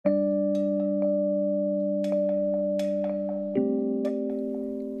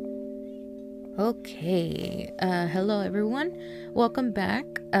Okay. Hello everyone. Welcome back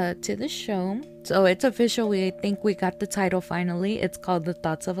to the show. So it's official. I think we got the title finally. It's called The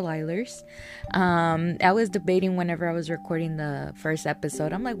Thoughts of Lilers. I was debating whenever I was recording the first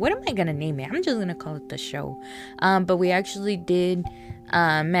episode. I'm like, what am I gonna name it? I'm just gonna call it the show. But we actually did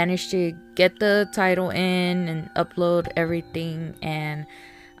manage to get the title in and upload everything, and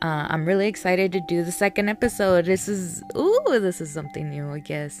I'm really excited to do the second episode. This is something new, I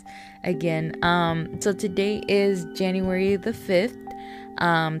guess. Again, so today is January the 5th,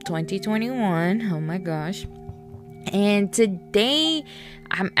 2021. Oh my gosh. And today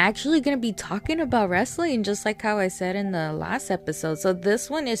I'm actually going to be talking about wrestling, just like how I said in the last episode. So this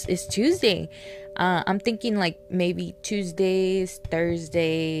one is Tuesday. I'm thinking like maybe Tuesdays,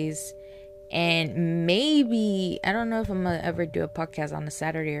 Thursdays, and maybe, I don't know if I'm gonna ever do a podcast on a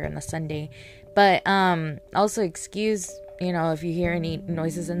Saturday or on a Sunday, but also excuse, if you hear any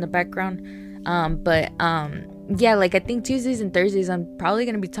noises in the background. Yeah, like I think Tuesdays and Thursdays I'm probably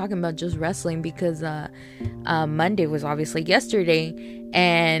gonna be talking about just wrestling, because Monday was obviously yesterday,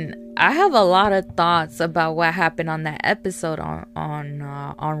 and I have a lot of thoughts about what happened on that episode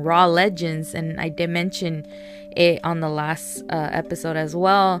on Raw Legends, and I did mention it on the last episode as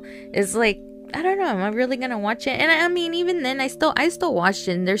well. It's like, I don't know, am I really gonna watch it? And I mean, even then I still watched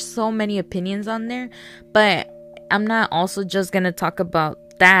it, and there's so many opinions on there, but I'm not also just gonna talk about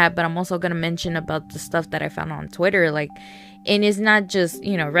that, but I'm also gonna mention about the stuff that I found on Twitter, like, and it's not just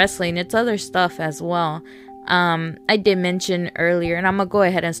wrestling, it's other stuff as well. I did mention earlier, and I'm gonna go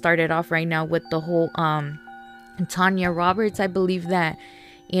ahead and start it off right now with the whole Tanya Roberts. I believe that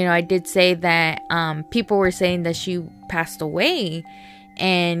I did say that people were saying that she passed away,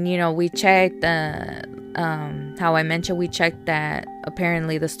 and we checked how I mentioned, we checked that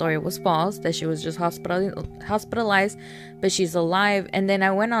apparently the story was false, that she was just hospitalized, but she's alive. And then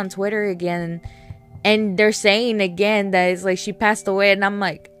I went on Twitter again, and they're saying again that it's like she passed away, and I'm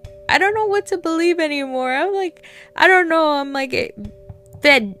like, I don't know what to believe anymore. I'm like, I don't know. I'm like,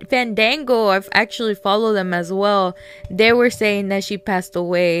 Fandango, I've actually followed them as well. They were saying that she passed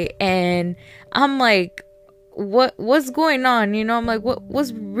away, and I'm like, what's going on? I'm like,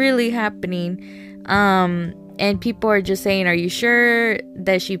 what's really happening? And people are just saying, are you sure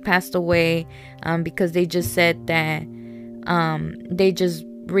that she passed away? Because they just said that they just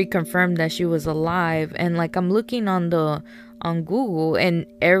reconfirmed that she was alive. And like, I'm looking on Google, and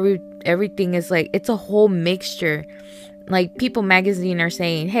everything is like, it's a whole mixture. Like, People Magazine are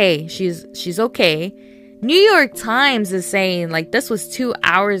saying, hey, she's okay. New York Times is saying, like, this was 2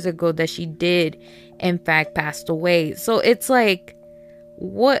 hours ago that she did in fact passed away. So it's like,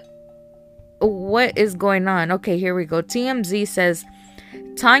 what is going on? Okay, here we go. TMZ says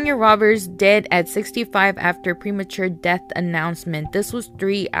Tanya Roberts dead at 65 after premature death announcement. This was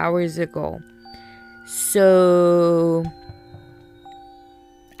 3 hours ago. So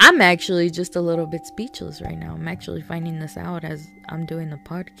I'm actually just a little bit speechless right now. I'm actually finding this out as I'm doing the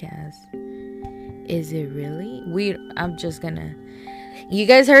podcast. Is it really? You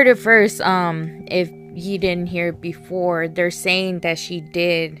guys heard it first. If you didn't hear it before, they're saying that she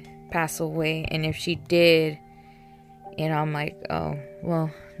did pass away. And if she did, I'm like, oh, well,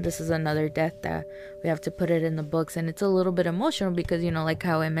 this is another death that we have to put it in the books. And it's a little bit emotional because, like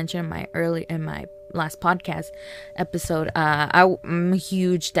how I mentioned in my last podcast episode, I'm a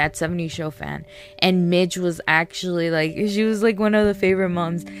huge That 70s Show fan, and Midge was actually like, she was like one of the favorite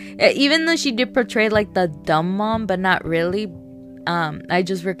moms, even though she did portray like the dumb mom, but not really. I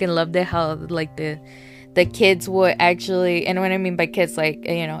just freaking loved it how like the kids would actually, and when I mean by kids, like,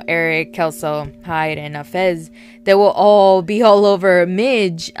 Eric, Kelso, Hyde, and Fez, they will all be all over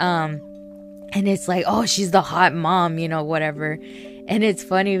Midge, and it's like, oh, she's the hot mom, whatever. And it's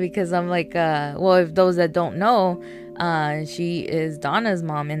funny because I'm like, well, if those that don't know, she is Donna's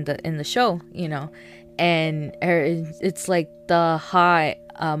mom in the show, and it's like the hot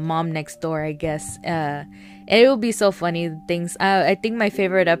mom next door, I guess. And it would be so funny things. I think my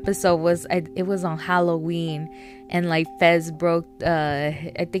favorite episode was it was on Halloween, and like Fez broke,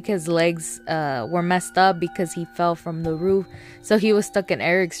 I think his legs were messed up because he fell from the roof, so he was stuck in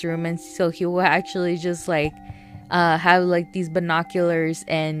Eric's room, and so he would actually just like have like these binoculars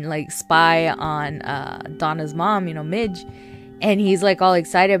and like spy on Donna's mom, Midge. And he's like all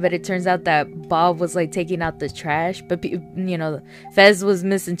excited, but it turns out that Bob was like taking out the trash, but Fez was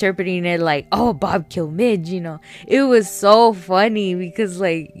misinterpreting it like, oh, Bob killed Midge. It was so funny because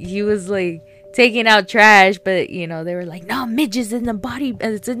like he was like taking out trash, but they were like, no, Midge is in the body,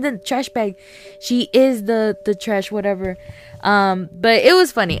 it's in the trash bag, she is the trash, whatever. But it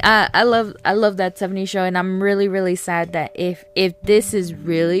was funny. I love That 70s Show, and I'm really, really sad that if this is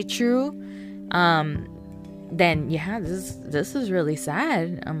really true, then yeah, this is really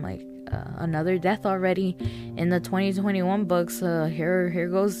sad. I'm like, another death already in the 2021 books. Here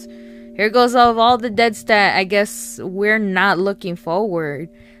goes of all the dead stat. I guess we're not looking forward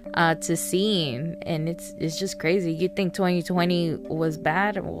to seeing, and it's just crazy. You think 2020 was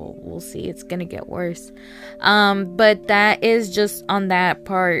bad? Well, we'll see. It's gonna get worse. But that is just on that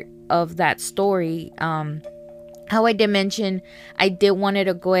part of that story. How I did mention, I did wanted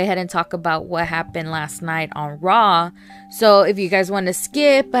to go ahead and talk about what happened last night on Raw. So if you guys want to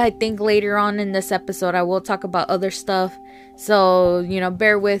skip, I think later on in this episode, I will talk about other stuff. So,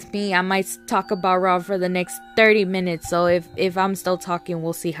 bear with me. I might talk about Raw for the next 30 minutes. So if I'm still talking,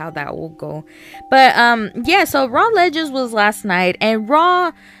 we'll see how that will go. But, yeah, so Raw Legends was last night. And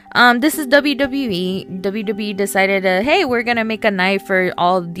Raw, this is WWE. WWE decided, hey, we're going to make a night for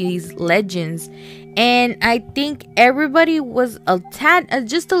all these legends. And I think everybody was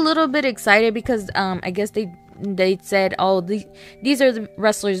just a little bit excited because I guess they said, oh, these are the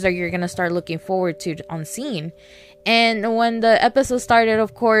wrestlers that you're going to start looking forward to on scene. And when the episode started,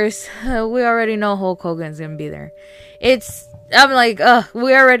 of course, we already know Hulk Hogan's going to be there. I'm like,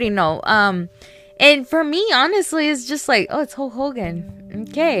 we already know. And for me, honestly, it's just like, oh, it's Hulk Hogan.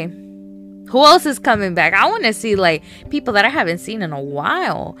 Okay. Who else is coming back? I want to see like people that I haven't seen in a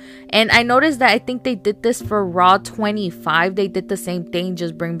while. And I noticed that I think they did this for Raw 25. They did the same thing,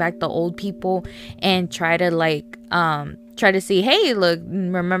 just bring back the old people and try to see, hey, look,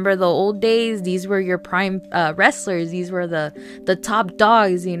 remember the old days? These were your prime wrestlers. These were the top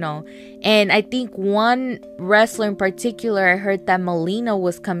dogs, And I think one wrestler in particular, I heard that Melina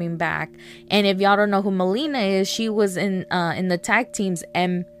was coming back. And if y'all don't know who Melina is, she was in the tag teams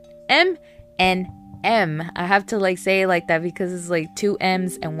M and M. I have to say it like that because it's like 2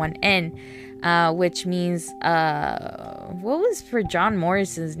 M's and 1 N, which means what was for John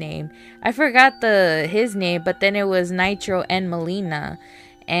Morrison's name? I forgot his name, but then it was Nitro and Melina,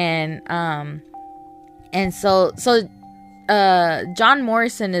 and so John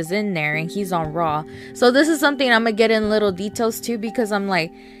Morrison is in there and he's on Raw. So this is something I'm gonna get in little details too, because I'm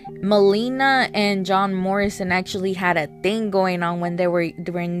like, Melina and John Morrison actually had a thing going on when they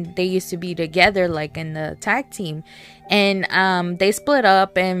used to be together, like in the tag team, and they split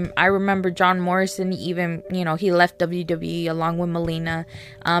up. And I remember John Morrison even, he left WWE along with Melina,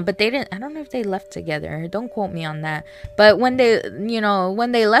 but they didn't. I don't know if they left together. Don't quote me on that. But when they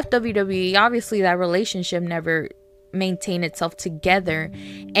left WWE, obviously that relationship never maintain itself together.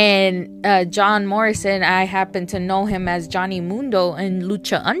 And John Morrison, I happen to know him as Johnny Mundo in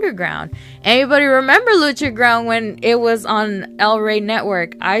Lucha Underground. Anybody remember Lucha Ground when it was on El Rey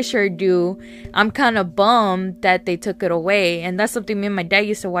Network? I sure do. I'm kind of bummed that they took it away, and that's something me and my dad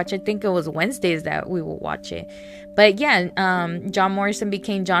used to watch. I think it was Wednesdays that we would watch it. But yeah, John Morrison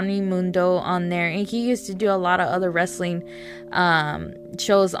became Johnny Mundo on there, and he used to do a lot of other wrestling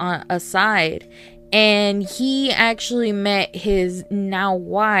shows on aside. And he actually met his now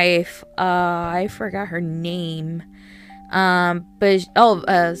wife. I forgot her name. I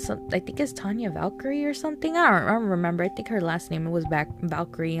think it's Tanya Valkyrie or something. I don't remember. I think her last name was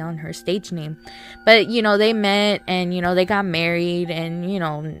Valkyrie on her stage name. But they met and they got married,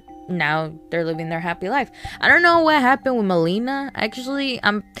 and now they're living their happy life. I don't know what happened with Melina. Actually,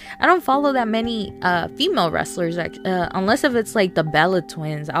 I don't follow that many female wrestlers, unless if it's like the Bella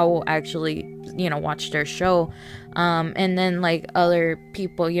Twins. I will actually watch their show, and then like other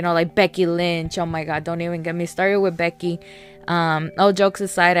people, like Becky Lynch. Oh my god, don't even get me started with Becky. All jokes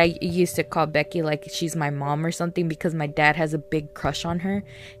aside, I used to call Becky like she's my mom or something, because my dad has a big crush on her.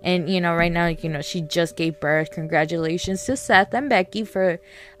 And right now, she just gave birth. Congratulations to Seth and Becky for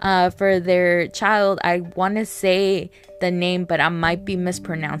their child. I want to say the name, but I might be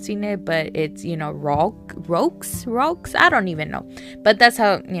mispronouncing it, but it's Rokes. I don't even know, but that's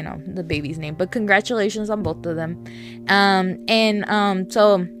how the baby's name. But congratulations on both of them.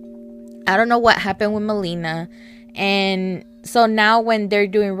 So I don't know what happened with Melina. And so now when they're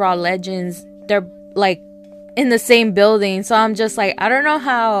doing Raw Legends, they're like in the same building. So I'm just like, I don't know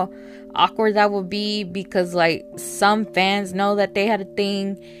how awkward that would be, because like some fans know that they had a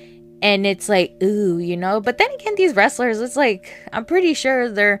thing, and it's like, ooh, but then again, these wrestlers, it's like, I'm pretty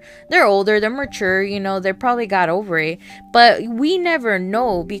sure they're older, they're mature, they probably got over it, but we never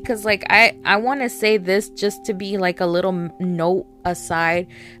know, because like, I want to say this just to be like a little note aside.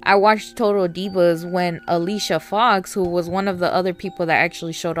 I watched Total Divas when Alicia Fox, who was one of the other people that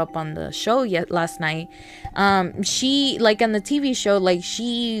actually showed up on the show last night, she, like on the TV show, like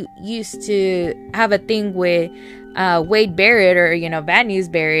she used to have a thing with Wade Barrett, or Bad News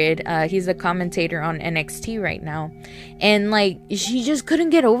Barrett. He's a commentator on NXT right now, and like she just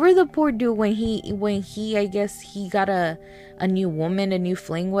couldn't get over the poor dude when he I guess he got a new woman, a new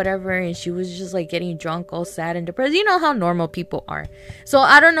fling, whatever, and she was just like getting drunk, all sad and depressed. You know how normal people are. So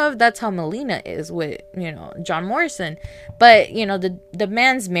I don't know if that's how Melina is with John Morrison, but the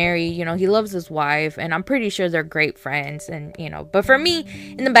man's married. He loves his wife, and I'm pretty sure they're great friends. And but for me,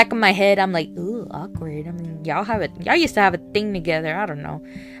 in the back of my head, I'm like, ooh, awkward. I mean, y'all used to have a thing together. I don't know.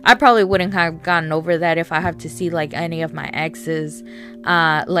 I probably wouldn't have gotten over that if I have to see like any of my exes,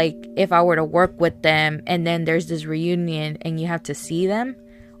 like if I were to work with them and then there's this reunion and you have to see them.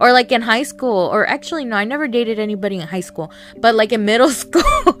 Or like in high school, or actually no, I never dated anybody in high school, but like in middle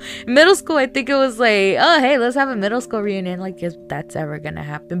school, I think it was like, oh hey, let's have a middle school reunion, like if that's ever gonna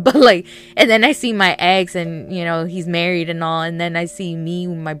happen. But like, and then I see my ex, and he's married and all, and then I see me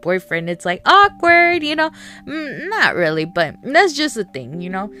with my boyfriend, it's like awkward, not really, but that's just a thing.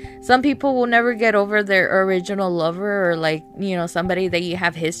 Some people will never get over their original lover, or like somebody that you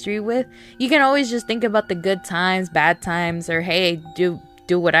have history with. You can always just think about the good times, bad times, or hey, do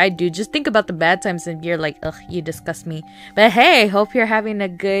what I do. Just think about the bad times and you're like, ugh, you disgust me. But hey, hope you're having a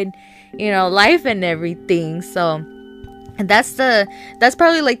good, life and everything. So that's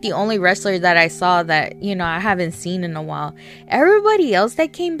probably like the only wrestler that I saw that, I haven't seen in a while. Everybody else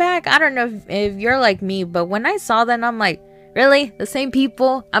that came back, I don't know if you're like me, but when I saw that, I'm like, really? The same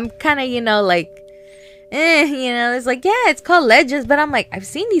people? I'm kind of, like, it's like, yeah, it's called Legends, but I'm like, I've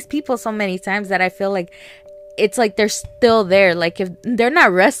seen these people so many times that I feel like it's like they're still there. Like if they're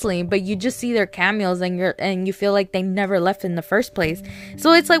not wrestling, but you just see their cameos and you feel like they never left in the first place.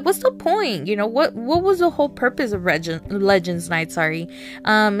 So it's like, what's the point? What was the whole purpose of Legends Night? Sorry.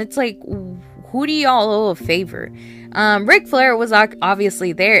 It's like, who do y'all owe a favor? Ric Flair was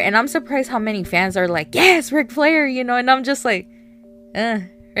obviously there, and I'm surprised how many fans are like, yes, Ric Flair, and I'm just like,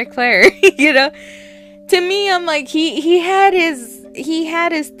 Ric Flair, To me, I'm like, he had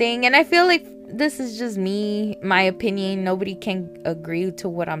his thing, and I feel like this is just me, my opinion. Nobody can agree to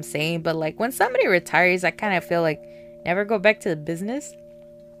what I'm saying, but like when somebody retires, I kind of feel like never go back to the business.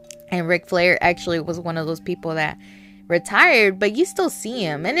 And Ric Flair actually was one of those people that retired, but you still see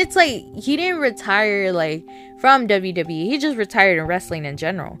him, and it's like he didn't retire like from WWE. He just retired in wrestling in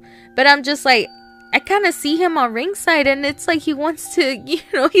general. But I'm just like, I kind of see him on ringside, and it's like he wants to,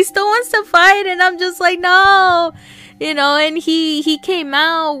 he still wants to fight, and I'm just like, no. And he came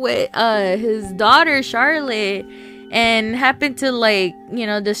out with his daughter Charlotte, and happened to like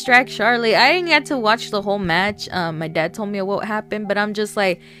distract Charlotte. I didn't get to watch the whole match. My dad told me what happened, but I'm just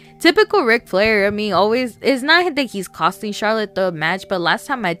like, typical Ric Flair. I mean, always, it's not that he's costing Charlotte the match, but last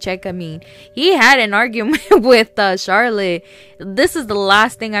time I checked, I mean, he had an argument with Charlotte. This is the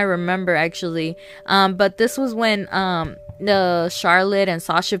last thing I remember actually. But this was when the Charlotte and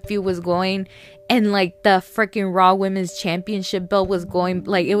Sasha feud was going, and like the freaking Raw Women's Championship belt was going,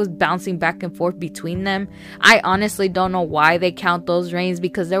 like it was bouncing back and forth between them. I honestly don't know why they count those reigns,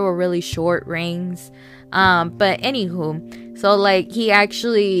 because they were really short reigns. But anywho, so like he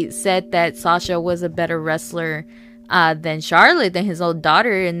actually said that Sasha was a better wrestler than Charlotte, than his own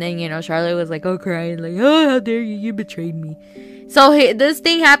daughter. And then Charlotte was like, oh, crying, like, oh, how dare you betrayed me. So this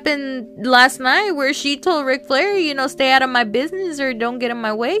thing happened last night where she told Ric Flair, stay out of my business or don't get in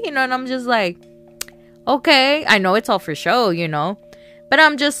my way, and I'm just like, okay, I know it's all for show, but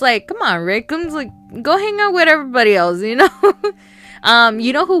I'm just like, come on, Rick, I'm like, go hang out with everybody else, who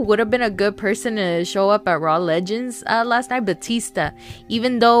would have been a good person to show up at Raw Legends last night? Batista.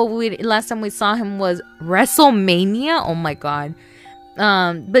 Even though last time we saw him was WrestleMania. Oh my god.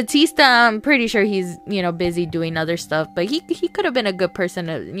 Batista, I'm pretty sure he's busy doing other stuff, but he could have been a good person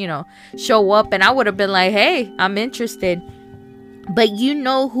to show up, and I would have been like, hey, I'm interested. But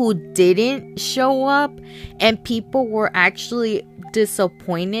who didn't show up, and people were actually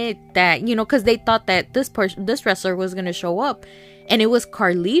disappointed that because they thought that this wrestler was gonna show up, and it was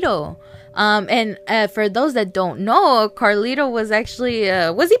Carlito. And for those that don't know, Carlito was actually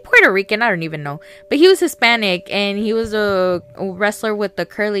was he Puerto Rican? I don't even know, but he was Hispanic, and he was a wrestler with the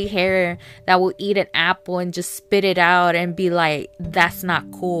curly hair that will eat an apple and just spit it out and be like, that's not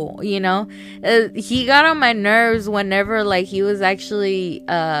cool. He got on my nerves whenever like he was actually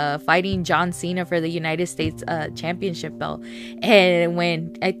fighting John Cena for the United States championship belt, and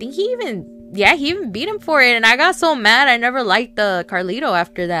when I think he even beat him for it, and I got so mad. I never liked the Carlito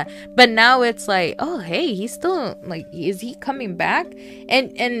after that, but now it's like, oh hey, he's still like, is he coming back?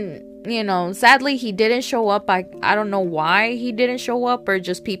 And sadly he didn't show up. I don't know why he didn't show up, or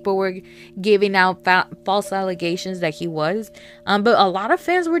just people were giving out false allegations that he was, but a lot of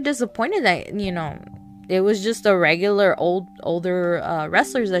fans were disappointed that It was just a regular older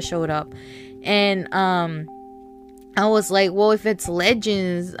wrestlers that showed up. And I was like, well, if it's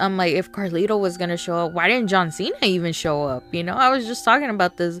legends, I'm like, if Carlito was gonna show up, why didn't John Cena even show up? You know, I was just talking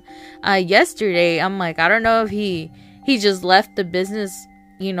about this yesterday. I'm like, I don't know if he just left the business,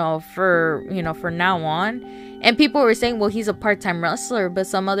 for now on. And people were saying, well, he's a part-time wrestler, but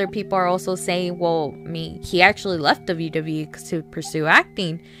some other people are also saying, well, he actually left WWE to pursue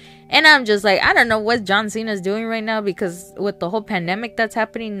acting. And I'm just like, I don't know what John Cena's doing right now, because with the whole pandemic that's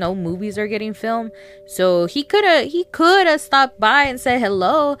happening, no movies are getting filmed. So he could have stopped by and said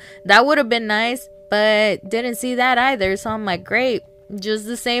hello. That would have been nice, but didn't see that either. So I'm like, great, just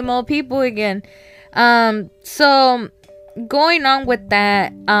the same old people again. So going on with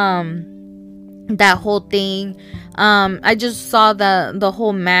that whole thing, I just saw the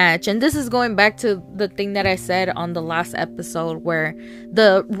whole match, and this is going back to the thing that I said on the last episode, where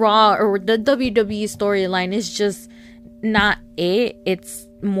the Raw or the WWE storyline is just not it. It's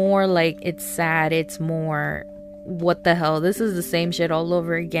more like, it's sad. It's more, what the hell, this is the same shit all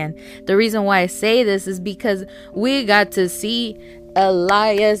over again. The reason why I say this is because we got to see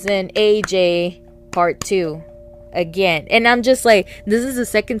Elias and AJ part 2 again, and I'm just like, this is the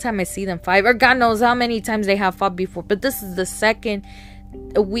second time I see them fight, or God knows how many times they have fought before, but this is the second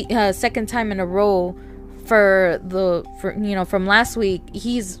time in a row from last week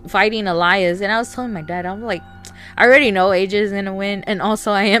he's fighting Elias. And I was telling my dad, I'm like, I already know AJ is gonna win, and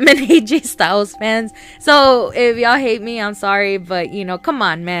also I am an AJ Styles fan, so if y'all hate me, I'm sorry, but come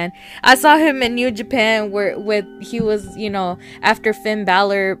on, man. I saw him in New Japan where he was, after Finn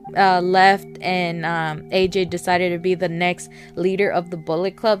Balor left, and AJ decided to be the next leader of the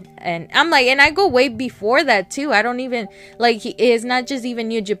Bullet Club, and I'm like, and I go way before that too. I don't even like, it's not just even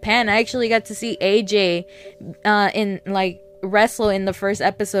New Japan. I actually got to see AJ in like wrestle in the first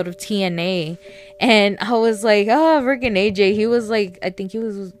episode of TNA, and I was like, oh, freaking AJ. He was like, I think he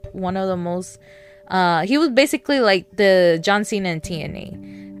was one of the most he was basically like the John Cena in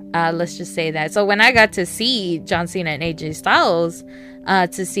TNA, let's just say that. So when I got to see John Cena and AJ Styles,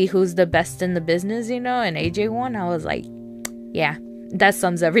 to see who's the best in the business, and AJ won, I was like, yeah, that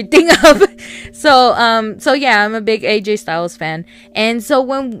sums everything up. So yeah, I'm a big AJ Styles fan. And so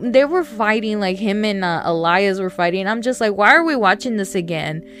when they were fighting, like him and Elias were fighting, I'm just like, why are we watching this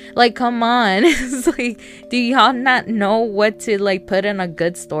again? Like, come on. It's like, do y'all not know what to like put in a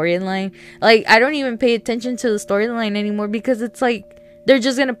good storyline? Like, I don't even pay attention to the storyline anymore, because it's like, they're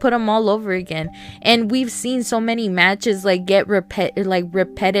just gonna put them all over again. And we've seen so many matches like get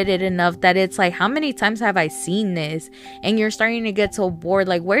repetitive enough that it's like, how many times have I seen this? And you're starting to get so bored,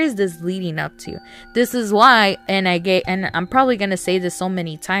 like, where is this leading up to? This is why, and I'm probably gonna say this so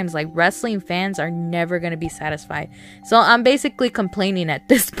many times, like, wrestling fans are never gonna be satisfied. So I'm basically complaining at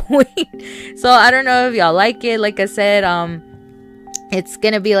this point. So I don't know if y'all like it. Like I said, it's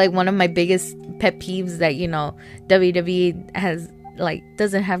gonna be like one of my biggest pet peeves that WWE has, like,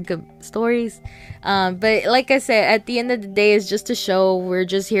 doesn't have good stories. But like I said, at the end of the day, it's just a show. We're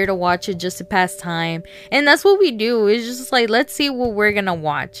just here to watch it, just to pass time, and that's what we do. It's just like, let's see what we're gonna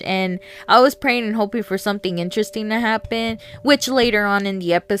watch. And I was praying and hoping for something interesting to happen, which later on in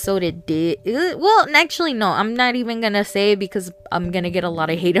the episode it did. Well, actually, no, I'm not even gonna say it, because I'm gonna get a lot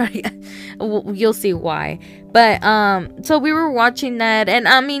of hate on it. You'll see why. But so we were watching that, and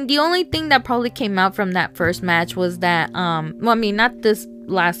I mean, the only thing that probably came out from that first match was that not this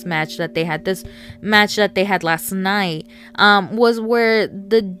last match that they had, this match that they had last night, was where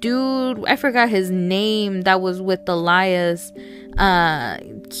the dude, I forgot his name, that was with Elias,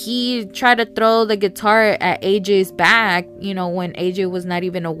 he tried to throw the guitar at AJ's back, when AJ was not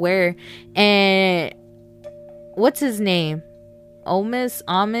even aware. And what's his name? Amos,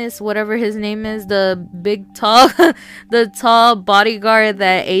 whatever his name is, the big tall the tall bodyguard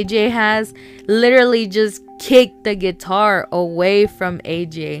that AJ has, literally just kicked the guitar away from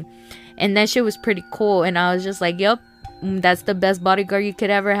AJ, and that shit was pretty cool. And I was just like, yep, that's the best bodyguard you could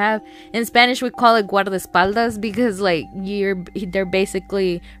ever have. In Spanish we call it guardaespaldas, because like they're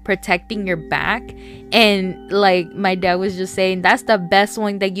basically protecting your back. And like my dad was just saying, that's the best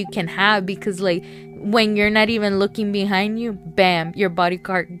one that you can have, because like when you're not even looking behind you, bam, your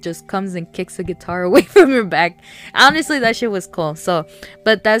bodyguard just comes and kicks the guitar away from your back. Honestly, that shit was cool. So,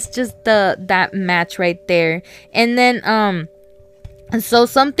 but that's just that match right there. And then so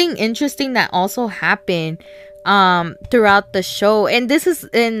something interesting that also happened throughout the show. And this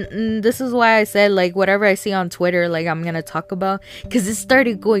is why I said, like, whatever I see on Twitter, like, I'm gonna talk about, because it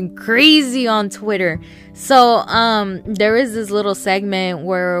started going crazy on Twitter. So there is this little segment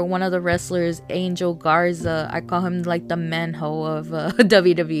where one of the wrestlers, Angel Garza, I call him like the manho of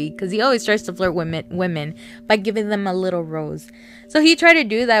WWE, because he always tries to flirt with women by giving them a little rose. So he tried to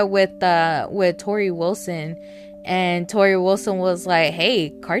do that with Tori Wilson. And Tori Wilson was like, hey,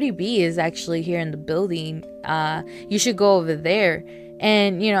 Cardi B is actually here in the building. You should go over there.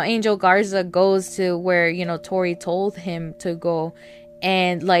 And, you know, Angel Garza goes to where, you know, Tori told him to go.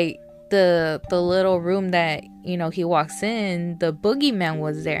 And, like, the little room that, you know, he walks in, the boogeyman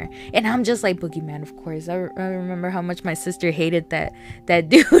was there. And I'm just like, boogeyman, of course. I remember how much my sister hated that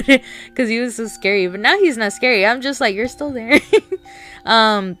dude, because he was so scary. But now he's not scary. I'm just like, you're still there.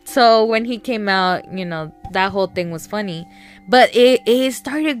 So when he came out, you know, that whole thing was funny. But it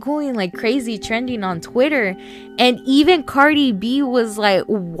started going like crazy, trending on Twitter. And even Cardi B was like,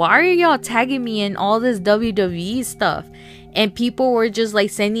 why are y'all tagging me in all this WWE stuff? And people were just like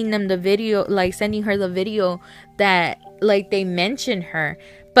sending them the video, like sending her the video that like they mentioned her.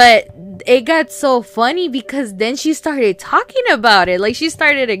 But it got so funny because then she started talking about it. Like, she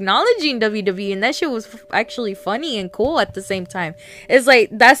started acknowledging WWE, and that shit was actually funny and cool at the same time. It's like,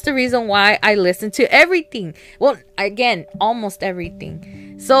 that's the reason why I listen to everything. Well, again, almost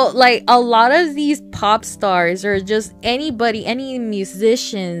everything. So, like, a lot of these pop stars or just anybody, any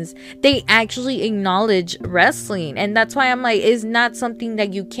musicians, they actually acknowledge wrestling. And that's why I'm like, it's not something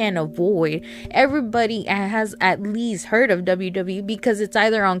that you can avoid. Everybody has at least heard of WWE because it's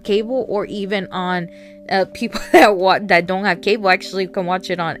either on cable or even on people that don't have cable actually can watch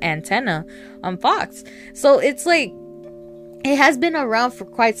it on antenna on Fox. So it's like, it has been around for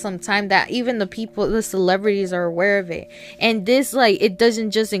quite some time that even the celebrities are aware of it. And this, like, it doesn't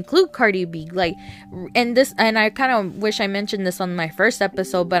just include Cardi B. Like, and I kind of wish I mentioned this on my first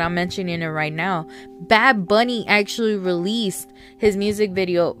episode, but I'm mentioning it right now. Bad Bunny actually released his music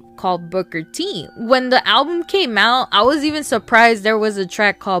video called Booker T. When the album came out, I was even surprised there was a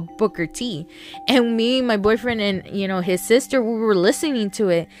track called Booker T. And me, my boyfriend, and, you know, his sister, we were listening to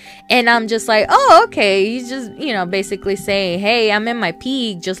it. And I'm just like, oh, okay. He's just, you know, basically saying, hey, I'm in my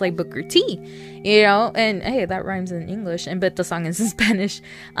peak, just like Booker T. You know, and hey, that rhymes in English, but the song is in Spanish.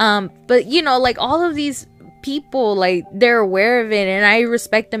 But, you know, like, all of these people, like, they're aware of it, and I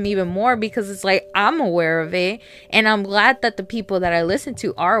respect them even more because it's like, I'm aware of it, and I'm glad that the people that I listen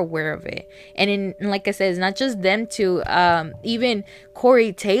to are aware of it. And like I said, it's not just them two. Even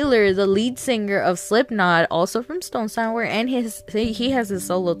Corey Taylor, the lead singer of Slipknot, also from Stone Sour, and he has a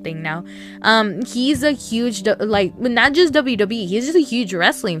solo thing now. He's a huge, like, not just WWE, he's just a huge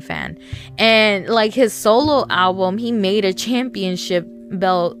wrestling fan. And like, his solo album, he made a championship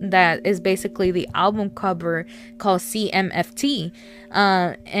belt that is basically the album cover, called CMFT.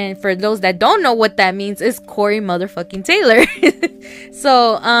 And for those that don't know what that means, it's Corey motherfucking Taylor.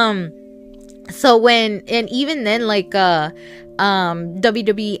 So when, and even then, like, WWE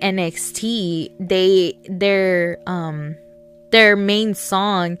NXT, their main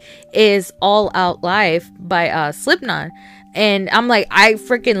song is All Out Life by Slipknot. And I'm like, I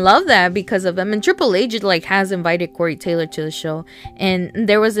freaking love that because of them. And Triple H, like, has invited Corey Taylor to the show. And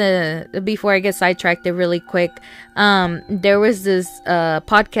there was before I get sidetracked it really quick, there was this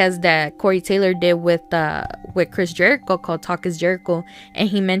podcast that Corey Taylor did with Chris Jericho called Talk is Jericho. And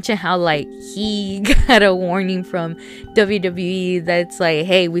he mentioned how, like, he got a warning from WWE that's like,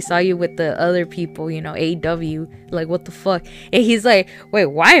 hey, we saw you with the other people, you know, AEW. Like, what the fuck? And he's like, wait,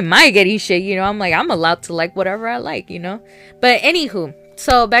 why am I getting shit? You know, I'm like, I'm allowed to like whatever I like, you know? But anywho,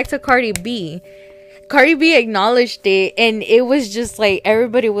 so back to Cardi B. Cardi B acknowledged it, and it was just like,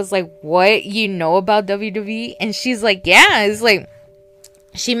 everybody was like, what, you know about WWE? And she's like, yeah. It's like,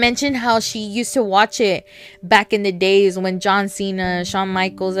 she mentioned how she used to watch it back in the days when John Cena, Shawn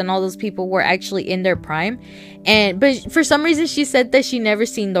Michaels, and all those people were actually in their prime. But for some reason, she said that she never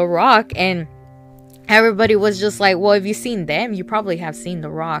seen The Rock, and everybody was just like, well, if you've seen them, you probably have seen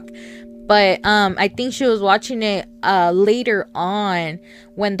The Rock. But I think she was watching it later on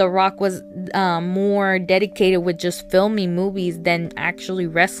when The Rock was more dedicated with just filming movies than actually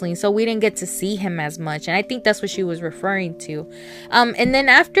wrestling. So we didn't get to see him as much. And I think that's what she was referring to. And then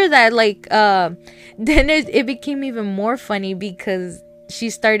after that, like, then it became even more funny because she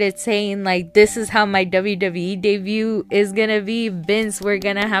started saying, like, this is how my WWE debut is gonna be. Vince, we're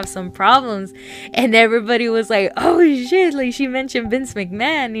gonna have some problems. And everybody was like, oh shit, like, she mentioned Vince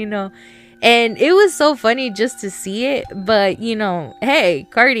McMahon, you know. And it was so funny just to see it. But, you know, hey,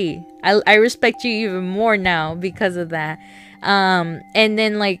 Cardi, I respect you even more now because of that. And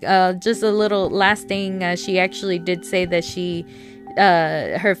then like just a little last thing, she actually did say that she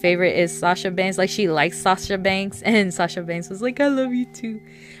her favorite is Sasha Banks. Like, she likes Sasha Banks, and Sasha Banks was like, I love you too.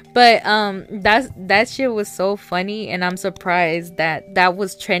 But that shit was so funny, and I'm surprised that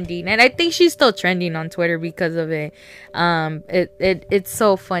was trending, and I think she's still trending on Twitter because of it. It's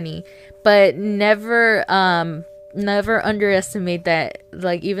so funny. But never underestimate that,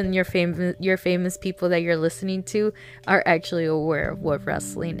 like, even your famous people that you're listening to are actually aware of what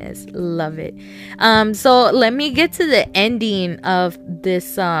wrestling is. Love it. So let me get to the ending of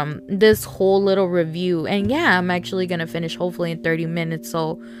this whole little review. And yeah, I'm actually gonna finish hopefully in 30 minutes,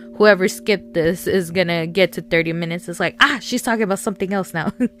 so whoever skipped this is gonna get to 30 minutes. It's like, she's talking about something else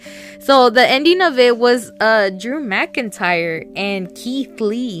now. So the ending of it was Drew McIntyre and Keith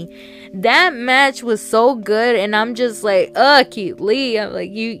Lee. That match was so good, and I'm just like, Keith Lee, I'm like,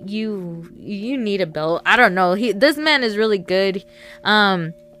 you need a belt. I don't know, this man is really good.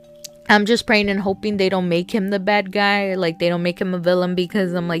 I'm just praying and hoping they don't make him the bad guy, like they don't make him a villain,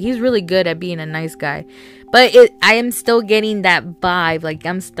 because I'm like, he's really good at being a nice guy. But I am still getting that vibe, like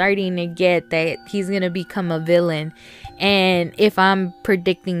I'm starting to get that he's gonna become a villain. And if I'm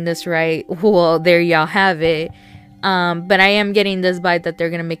predicting this right, well, there y'all have it. But I am getting this vibe that they're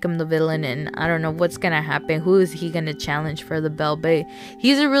gonna make him the villain, and I don't know what's gonna happen. Who is he gonna challenge for the belt? But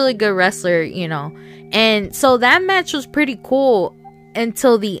he's a really good wrestler, you know. And so that match was pretty cool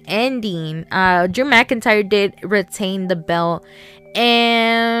until the ending. Drew McIntyre did retain the belt,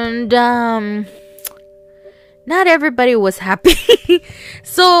 and not everybody was happy.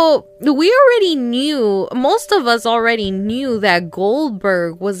 So we already knew, most of us already knew, that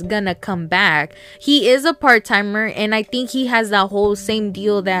Goldberg was gonna come back. He is a part-timer, and I think he has that whole same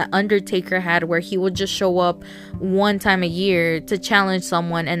deal that Undertaker had, where he would just show up one time a year to challenge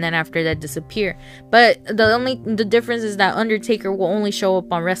someone, and then after that disappear. But the difference is that Undertaker will only show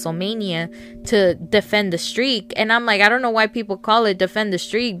up on WrestleMania to defend the streak. And I'm like, I don't know why people call it defend the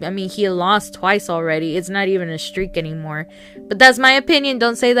streak. I mean, he lost twice already. It's not even a streak anymore. But that's my opinion.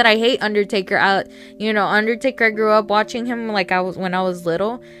 Don't say that I hate Undertaker. Undertaker, I grew up watching him like when I was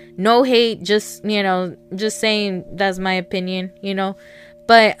little. No hate, just saying that's my opinion,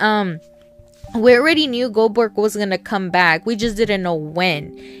 But we already knew Goldberg was gonna come back. We just didn't know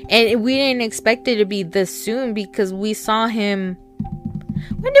when, and we didn't expect it to be this soon, because we saw him.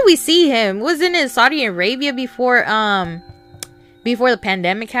 When did we see him? Wasn't it Saudi Arabia before the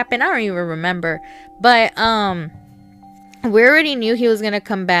pandemic happened? I don't even remember. But we already knew he was gonna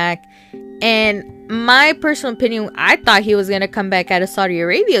come back. And my personal opinion, I thought he was gonna come back at a Saudi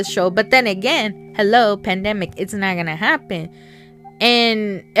Arabia show. But then again, hello, pandemic, it's not gonna happen.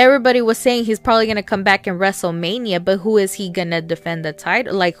 And everybody was saying he's probably going to come back in WrestleMania, but who is he going to defend the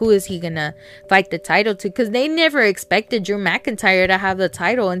title? Like, who is he going to fight the title to? Because they never expected Drew McIntyre to have the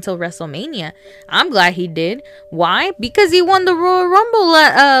title until WrestleMania. I'm glad he did. Why? Because he won the Royal Rumble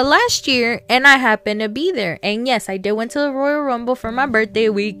last year, and I happened to be there. And yes, I did went to the Royal Rumble for my birthday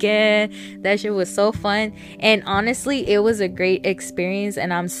weekend. That shit was so fun. And honestly, it was a great experience,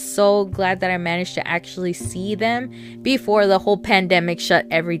 and I'm so glad that I managed to actually see them before the whole pandemic shut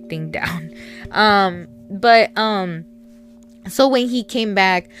everything down. So when he came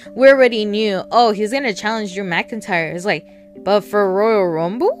back, we already knew, he's gonna challenge Drew McIntyre. It's like, but for Royal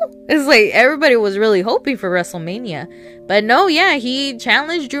Rumble? It's like everybody was really hoping for WrestleMania. But no, yeah, he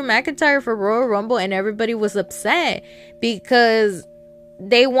challenged Drew McIntyre for Royal Rumble, and everybody was upset because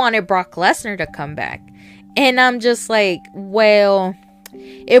they wanted Brock Lesnar to come back. And I'm just like, well,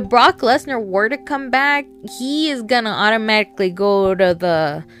 if Brock Lesnar were to come back, he is gonna automatically go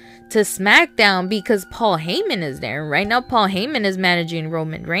to SmackDown because Paul Heyman is there. Right now, Paul Heyman is managing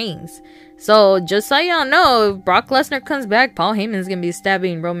Roman Reigns. So just so y'all know, if Brock Lesnar comes back, Paul Heyman is gonna be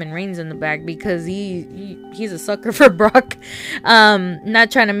stabbing Roman Reigns in the back because he's a sucker for Brock. Not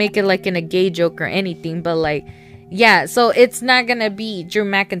trying to make it like in a gay joke or anything, but like, yeah. So it's not gonna be Drew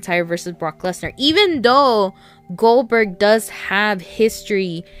McIntyre versus Brock Lesnar, even though Goldberg does have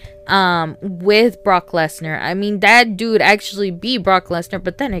history with Brock Lesnar. I mean, that dude actually beat Brock Lesnar,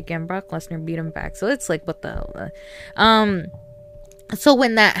 but then again, Brock Lesnar beat him back. So it's like, what the hell? So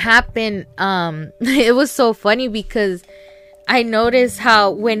when that happened, it was so funny because I noticed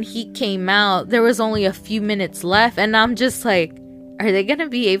how when he came out, there was only a few minutes left, and I'm just like, are they gonna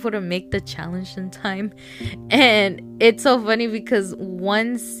be able to make the challenge in time? And it's so funny because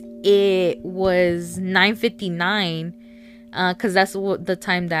once it was 9:59, because that's the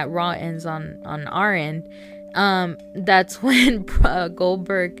time that Raw ends on our end. That's when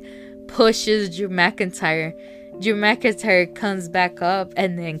Goldberg pushes Drew McIntyre. Drew McIntyre comes back up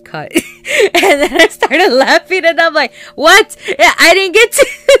and then cut. And then I started laughing, and I'm like, what? I didn't get to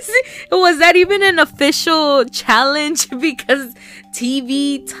see. Was that even an official challenge? Because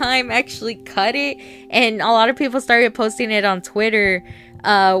TV Time actually cut it, and a lot of people started posting it on Twitter.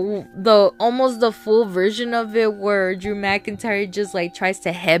 The full version of it, where Drew McIntyre just like tries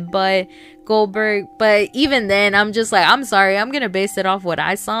to headbutt Goldberg. But even then, I'm just like, I'm sorry, I'm gonna base it off what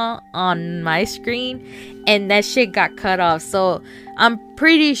I saw on my screen, and that shit got cut off. So I'm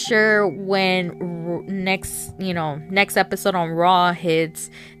pretty sure when next episode on Raw hits,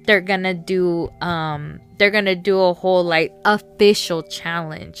 they're gonna do a whole like official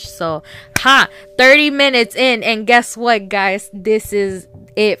challenge. So 30 minutes in, and guess what, guys, this is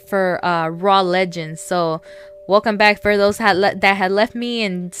it for Raw Legends. So welcome back for those that had left me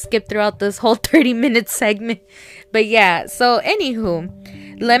and skipped throughout this whole 30-minute segment. But yeah, so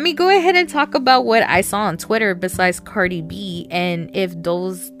anywho, let me go ahead and talk about what I saw on Twitter besides Cardi B. And if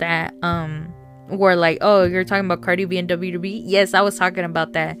those that were like, oh, you're talking about Cardi B and WWE, yes, I was talking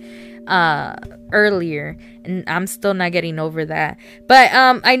about that earlier, and I'm still not getting over that. But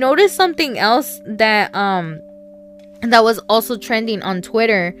I noticed something else that was also trending on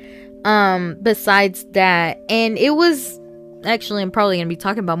Twitter besides that, and it was actually, I'm probably gonna be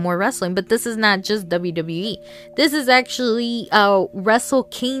talking about more wrestling, but this is not just WWE. This is actually Wrestle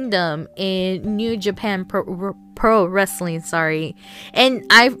Kingdom in New Japan Pro Wrestling, sorry. And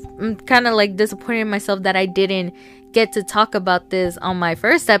I'm kind of like disappointed in myself that I didn't get to talk about this on my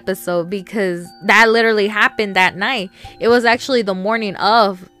first episode, because that literally happened that night. It was actually the morning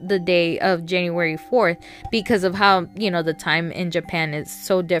of the day of January 4th, because of how, the time in Japan is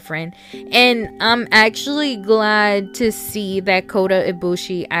so different. And I'm actually glad to see that Kota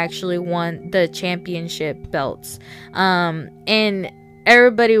Ibushi actually won the championship belts. And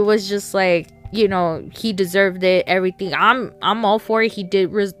everybody was just like, he deserved it, everything. I'm all for it. He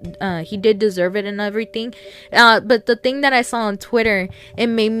did deserve it and everything. But the thing that I saw on Twitter, it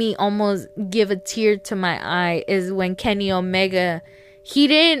made me almost give a tear to my eye, is when Kenny Omega, he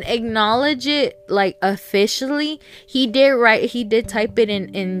didn't acknowledge it like officially. He did type it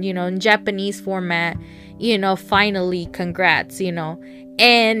in Japanese format, finally, congrats,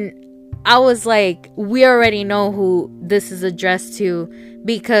 and I was like, we already know who this is addressed to,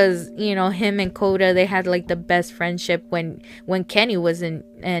 because him and Kota, they had like the best friendship when Kenny was in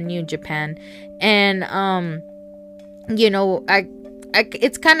New Japan. And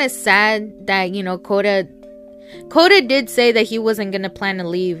it's kind of sad that Kota did say that he wasn't gonna plan to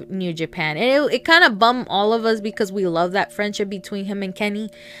leave New Japan, and it kind of bummed all of us, because we love that friendship between him and Kenny.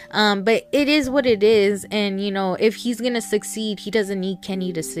 But it is what it is, and if he's gonna succeed, he doesn't need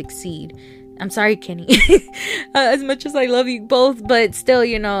Kenny to succeed. I'm sorry, Kenny. As much as I love you both, but still,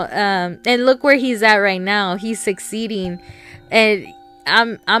 and look where he's at right now. He's succeeding, and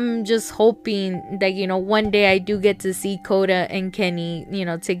I'm just hoping that one day I do get to see Kota and Kenny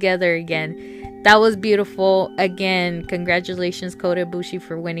together again. That was beautiful. Again, congratulations, Kota Ibushi,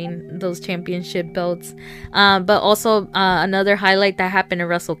 for winning those championship belts. But also another highlight that happened in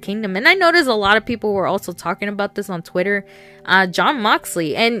Wrestle Kingdom, and I noticed a lot of people were also talking about this on Twitter, Jon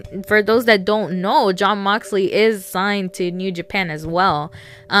Moxley. And for those that don't know, Jon Moxley is signed to New Japan as well.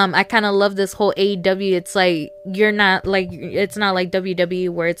 I kind of love this whole AEW. It's like, it's not like WWE,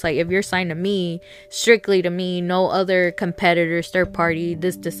 where it's like, if you're signed to me, strictly to me, no other competitors, third party,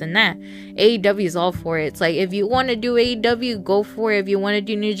 this and that. AEW is all for it. It's like, if you want to do AEW, go for it. If you want to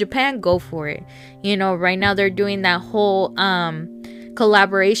do New Japan, go for it. Right now they're doing that whole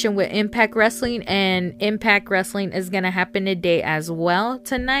collaboration with Impact Wrestling, and Impact Wrestling is gonna happen today as well,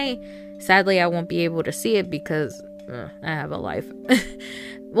 tonight. Sadly, I won't be able to see it because I have a life.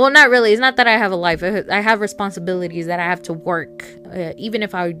 Well, not really. It's not that I have a life. I have responsibilities that I have to work. Even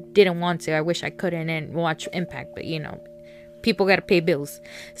if I didn't want to, I wish I couldn't and watch Impact. But people gotta pay bills.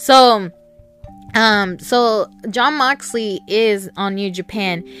 So Jon Moxley is on New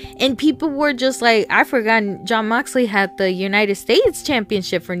Japan, and people were just like, I forgot Jon Moxley had the United States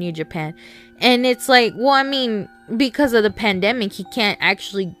Championship for New Japan. And it's like, well, I mean, because of the pandemic, he can't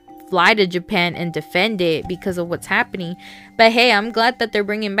actually fly to Japan and defend it because of what's happening. But hey, I'm glad that they're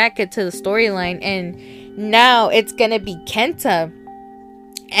bringing back it to the storyline, and now it's gonna be Kenta.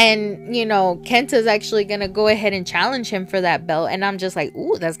 And Kenta's actually gonna go ahead and challenge him for that belt, and I'm just like,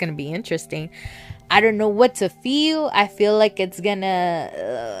 ooh, that's gonna be interesting. I don't know what to feel. I feel like it's gonna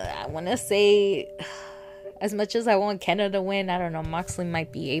I want to say, as much as I want Kenta to win, I don't know, Moxley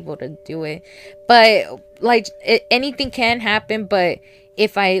might be able to do it, but like anything can happen. But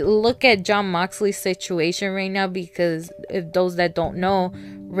if I look at Jon Moxley's situation right now, because if those that don't know,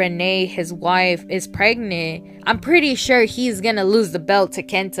 Renee, his wife, is pregnant, I'm pretty sure he's gonna lose the belt to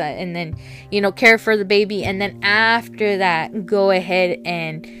Kenta, and then, care for the baby, and then after that go ahead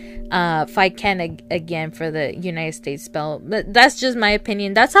and fight Ken again for the United States belt. But that's just my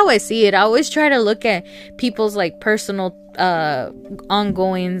opinion. That's how I see it. I always try to look at people's like personal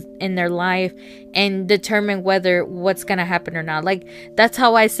ongoings in their life and determine whether what's gonna happen or not. Like, that's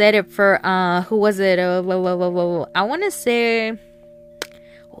how I said it for who was it? I want to say,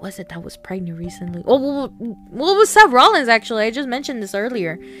 what was it that was pregnant recently? What was Seth Rollins, actually? I just mentioned this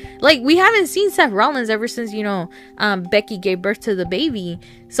earlier. Like, we haven't seen Seth Rollins ever since, Becky gave birth to the baby.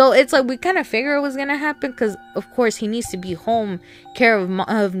 So it's like we kind of figure it was gonna happen, because of course he needs to be home, care of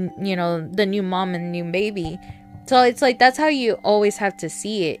the new mom and new baby. So it's like, that's how you always have to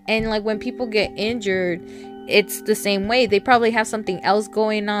see it. And like, when people get injured, it's the same way. They probably have something else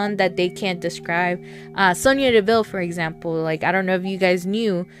going on that they can't describe. Sonya Deville, for example, like, I don't know if you guys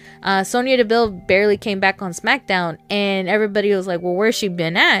knew, Sonya Deville barely came back on SmackDown, and everybody was like, well, where's she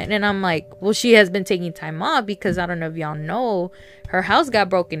been at? And I'm like, well, she has been taking time off, because I don't know if y'all know, her house got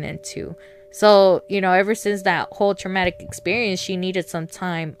broken into. So, ever since that whole traumatic experience, she needed some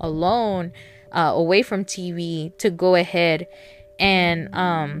time alone, away from TV, to go ahead and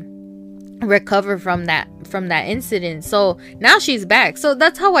recover from that incident. So now she's back. So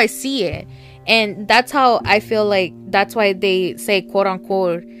that's how I see it, and that's how I feel like that's why they say, quote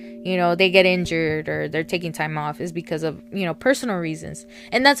unquote, they get injured or they're taking time off, is because of personal reasons.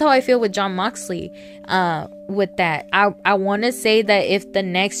 And that's how I feel with Jon Moxley with that. I want to say that if the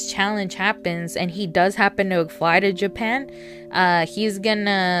next challenge happens and he does happen to fly to Japan, he's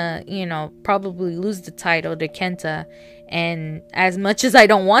gonna probably lose the title to Kenta. And as much as I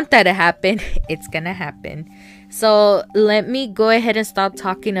don't want that to happen, it's gonna happen. So let me go ahead and stop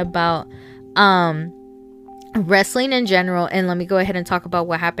talking about wrestling in general, and let me go ahead and talk about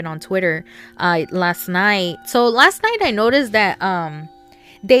what happened on Twitter last night. So last night I noticed that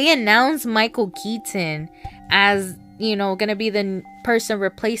they announced Michael Keaton as gonna be the person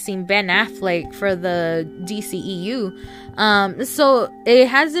replacing Ben Affleck for the DCEU. So it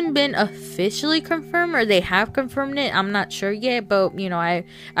hasn't been officially confirmed, or they have confirmed it, I'm not sure yet, but I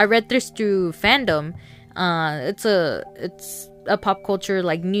read this through fandom. It's a pop culture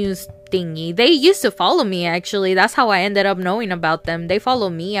like news thingy. They used to follow me, actually. That's how I ended up knowing about them. They follow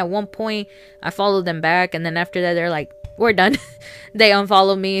me at one point, I followed them back, and then after that they're like, we're done. They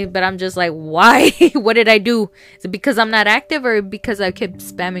unfollow me, but I'm just like, why? What did I do? Is it because I'm not active, or because I kept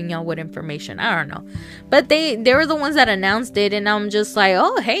spamming y'all with information? I don't know. But they were the ones that announced it, and I'm just like,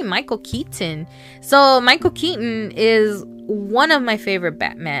 oh, hey, Michael Keaton. So Michael Keaton is one of my favorite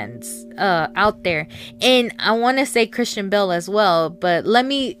Batmans out there, and I want to say Christian Bale as well, but let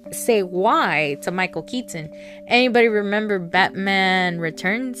me say why to Michael Keaton. Anybody remember Batman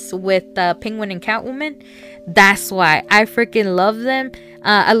Returns with Penguin and Catwoman? That's why I freaking love them.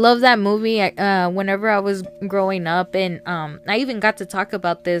 I love that movie whenever I was growing up, and I even got to talk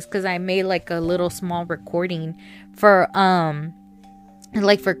about this because I made like a little small recording for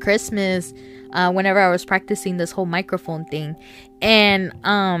for Christmas, whenever I was practicing this whole microphone thing. And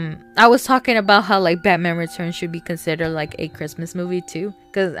I was talking about how like Batman Returns should be considered like a Christmas movie too,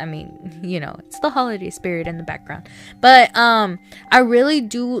 because I mean, it's the holiday spirit in the background. But I really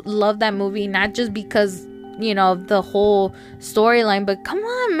do love that movie, not just because the whole storyline, but come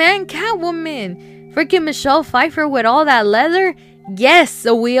on, man, Catwoman, freaking Michelle Pfeiffer with all that leather. Yes,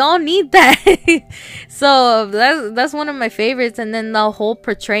 so we all need that. So that's one of my favorites. And then the whole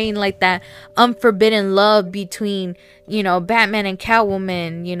portraying like that unforbidden love between Batman and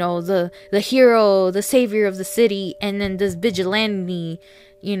Catwoman, the hero, the savior of the city, and then this vigilante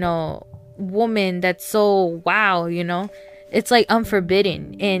woman that's so wow. It's like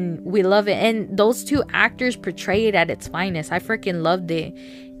unforbidden, and we love it. And those two actors portray it at its finest. I freaking loved it.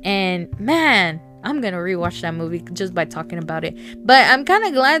 And man, I'm gonna rewatch that movie just by talking about it. But I'm kind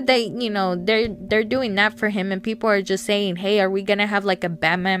of glad that they're doing that for him, and people are just saying, hey, are we gonna have like a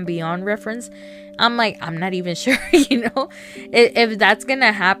Batman Beyond reference? I'm like, I'm not even sure. If that's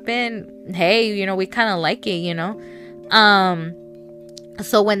gonna happen, hey, we kind of like it.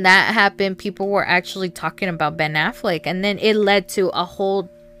 So when that happened, people were actually talking about Ben Affleck, and then it led to a whole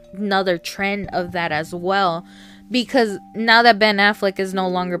another trend of that as well. Because now that Ben Affleck is no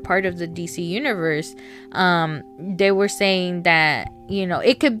longer part of the DC universe, they were saying that,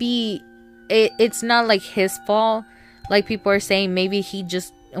 it could be, it's not like his fault. Like people are saying maybe he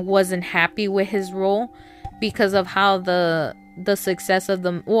just wasn't happy with his role because of how the success of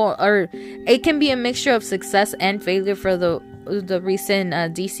the, or it can be a mixture of success and failure for the recent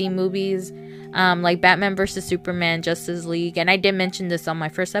DC movies. like Batman versus Superman, Justice League, and I did mention this on my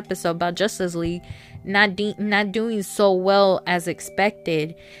first episode about Justice League not doing so well as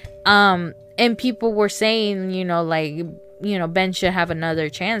expected. And people were saying, like, Ben should have another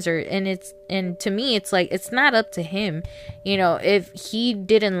chance, and to me it's like, it's not up to him. If he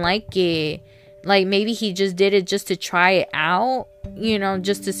didn't like it, like, maybe he just did it just to try it out,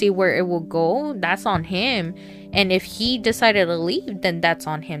 just to see where it will go. That's on him. And if he decided to leave, then that's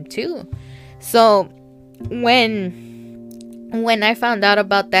on him too. So when I found out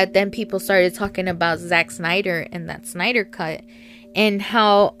about that, then people started talking about Zack Snyder and that Snyder cut, and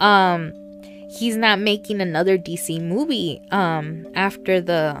how he's not making another DC movie after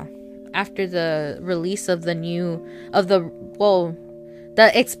the release of the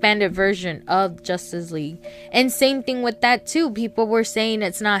expanded version of Justice League. And same thing with that too. People were saying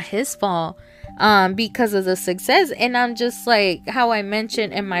it's not his fault because of the success. And I'm just like, how I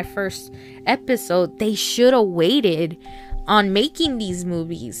mentioned in my first episode, they should have waited on making these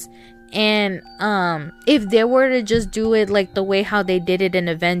movies. And if they were to just do it like the way how they did it in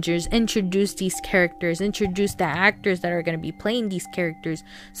Avengers, introduce these characters, introduce the actors that are going to be playing these characters,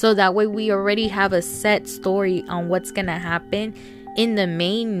 so that way we already have a set story on what's going to happen in the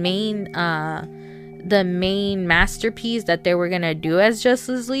main masterpiece that they were going to do as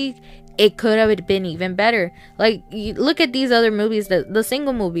Justice League, it could have been even better. Like, you look at these other movies, the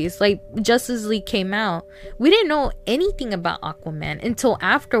single movies, like Justice League came out. We didn't know anything about Aquaman until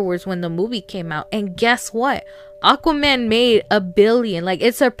afterwards when the movie came out. And guess what? Aquaman made $1 billion. Like,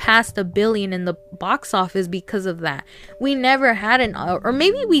 it surpassed $1 billion in the box office because of that. We never had or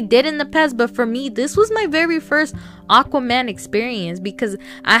maybe we did in the past, but for me, this was my very first Aquaman experience, because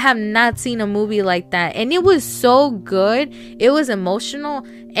I have not seen a movie like that. And it was so good. It was emotional.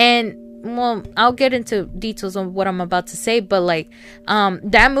 And well, I'll get into details on what I'm about to say, but like,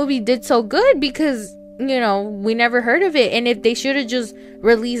 that movie did so good because, we never heard of it. And if they should have just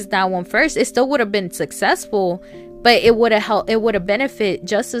released that one first, it still would have been successful, but it would have helped, it would have benefited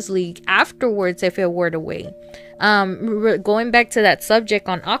Justice League afterwards if it were to wait. Going back to that subject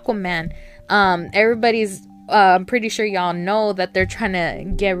on Aquaman, everybody's, I'm pretty sure y'all know that they're trying to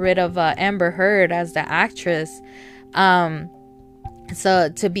get rid of Amber Heard as the actress, so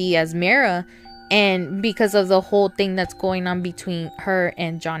to be as Mera. And because of the whole thing that's going on between her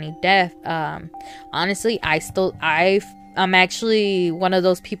and Johnny Depp, honestly, I'm actually one of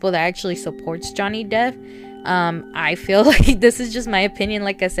those people that actually supports Johnny Depp. I feel like, this is just my opinion.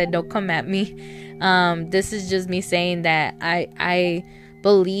 Like I said, don't come at me. This is just me saying that I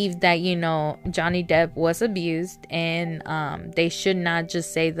believe that, Johnny Depp was abused, and they should not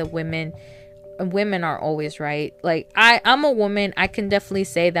just say the women are always right. Like, I'm a woman. I can definitely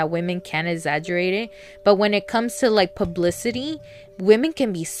say that women can exaggerate it, but when it comes to like publicity, women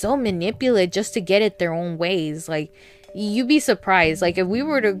can be so manipulated just to get it their own ways. Like, you'd be surprised. Like, if we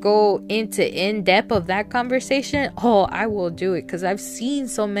were to go into in-depth of that conversation, I will do it, because I've seen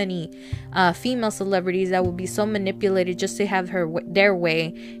so many female celebrities that will be so manipulated just to have their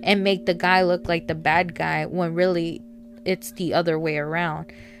way and make the guy look like the bad guy, when really it's the other way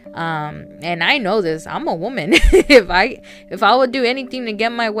around. And I know this. I'm a woman. If I would do anything to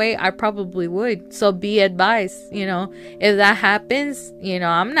get my way, I probably would. So be advised, if that happens,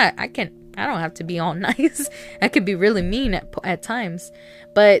 I don't have to be all nice. I could be really mean at times,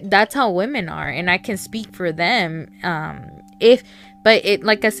 but that's how women are, and I can speak for them.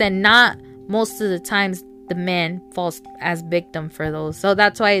 Like I said, not most of the times the man falls as victim for those. So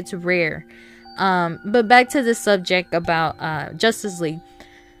that's why it's rare. But back to the subject about Justice League.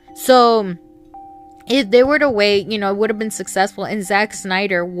 So if they were to wait, it would have been successful, and Zack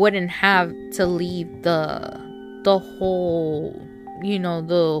Snyder wouldn't have to leave the whole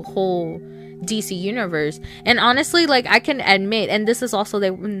DC universe. And honestly, like, I can admit, and this is also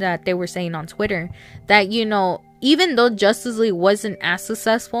that they were saying on Twitter, that even though Justice League wasn't as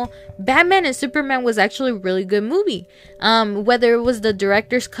successful, Batman and Superman was actually a really good movie. Whether it was the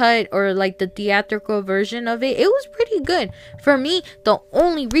director's cut or like the theatrical version of it, it was pretty good. For me, the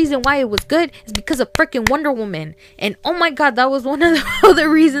only reason why it was good is because of freaking Wonder Woman. And oh my god, that was one of the other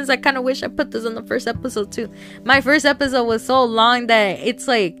reasons I kind of wish I put this in the first episode too. My first episode was so long that it's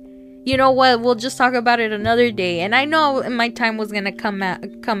like, you know what, we'll just talk about it another day. And I know my time was gonna come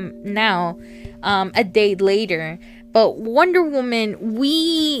now, a day later. But Wonder Woman,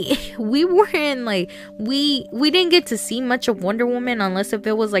 we weren't like, we didn't get to see much of Wonder Woman unless if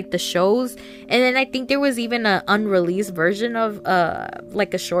it was like the shows. And then I think there was even an unreleased version of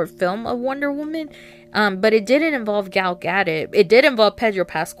like a short film of Wonder Woman. But it didn't involve Gal Gadot. It did involve Pedro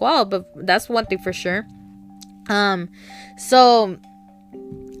Pascal, but that's one thing for sure. So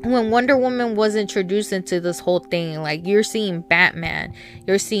when Wonder Woman was introduced into this whole thing, like, you're seeing Batman,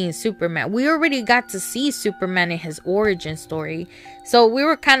 you're seeing Superman. We already got to see Superman in his origin story, so we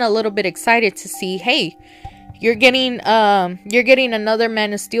were kind of a little bit excited to see, hey, you're getting another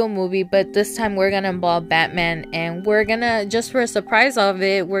Man of Steel movie, but this time we're gonna involve Batman, and we're gonna, just for a surprise of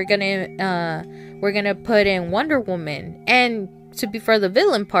it, we're gonna put in Wonder Woman, and to be for the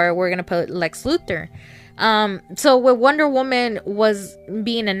villain part, we're gonna put Lex Luthor. So when Wonder Woman was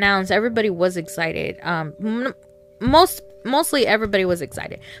being announced, everybody was excited. Mostly everybody was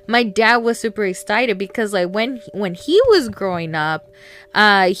excited. My dad was super excited because, like, when he was growing up,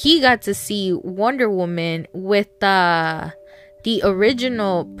 he got to see Wonder Woman with the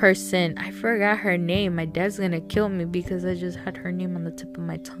original person. I forgot her name. My dad's gonna kill me because I just had her name on the tip of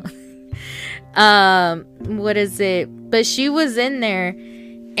my tongue. What is it? But she was in there.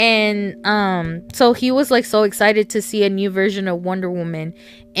 And so he was like so excited to see a new version of Wonder Woman,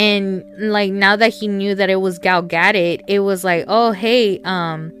 and like now that he knew that it was Gal Gadot, it was like, oh hey,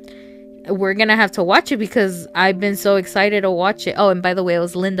 we're gonna have to watch it because I've been so excited to watch it. Oh, and by the way, it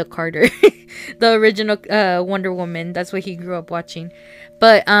was Linda Carter, the original Wonder Woman. That's what he grew up watching.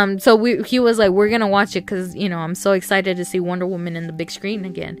 But so he was like, we're gonna watch it because, you know, I'm so excited to see Wonder Woman in the big screen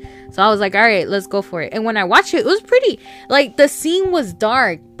again. So I was like, all right, let's go for it. And when I watched it, it was pretty, like, the scene was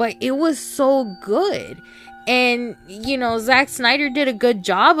dark, but it was so good. And, you know, Zack Snyder did a good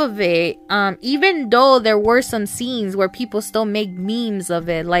job of it. Even though there were some scenes where people still make memes of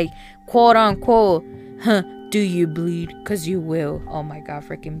it, like, quote unquote, huh, do you bleed? Cause you will. Oh my god,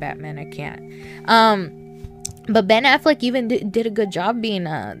 freaking Batman, I can't. But Ben Affleck even did a good job being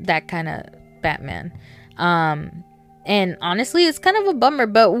that kind of Batman. And honestly, it's kind of a bummer,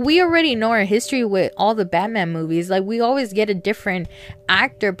 but we already know our history with all the Batman movies. Like, we always get a different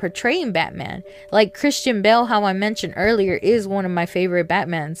actor portraying Batman. Like Christian Bale, how I mentioned earlier, is one of my favorite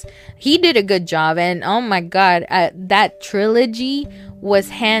Batmans. He did a good job, and oh my god, that trilogy was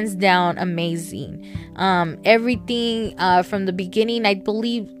hands down amazing. Everything from the beginning, I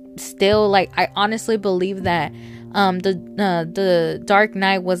believe, still, like, I honestly believe that the Dark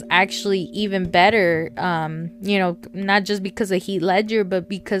Knight was actually even better, you know, not just because of Heath Ledger, but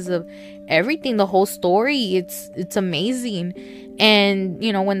because of everything, the whole story. It's amazing. And,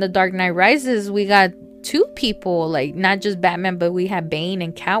 you know, when the Dark Knight Rises, we got two people, like, not just Batman, but we had Bane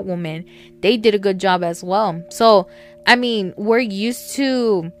and Catwoman. They did a good job as well. So I mean, we're used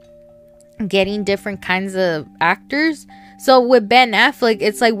to getting different kinds of actors. So with Ben Affleck,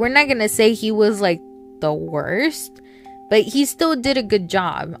 it's like, we're not gonna say he was like the worst, but he still did a good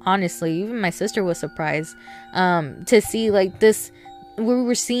job, honestly. Even my sister was surprised to see like this. We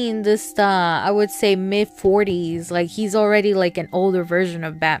were seeing this I would say mid-40s, like he's already like an older version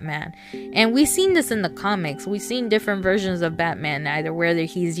of Batman. And we've seen this in the comics. We've seen different versions of Batman, either whether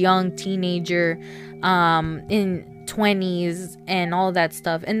he's young, teenager, in 20s and all that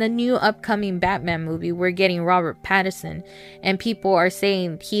stuff. In the new upcoming Batman movie, we're getting Robert Pattinson, and people are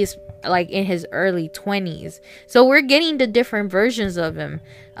saying he's like in his early 20s. So we're getting the different versions of him.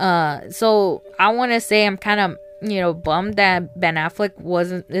 So I want to say I'm kind of, you know, bummed that Ben Affleck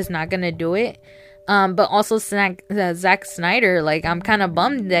is not gonna do it. But also Zack Snyder, like, I'm kind of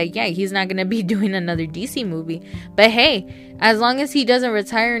bummed that, yeah, he's not gonna be doing another DC movie. But hey, as long as he doesn't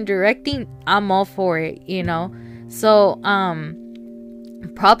retire in directing, I'm all for it, you know. So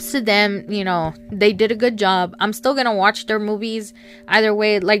props to them, you know, they did a good job. I'm still gonna watch their movies either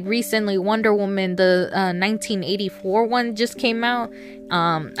way. Like recently, Wonder Woman, the 1984 one just came out.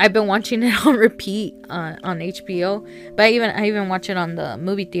 I've been watching it on repeat on HBO, but I even watch it on the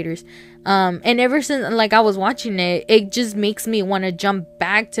movie theaters. And ever since, like, I was watching it, it just makes me want to jump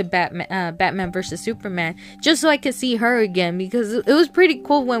back to Batman versus Superman, just so I could see her again, because it was pretty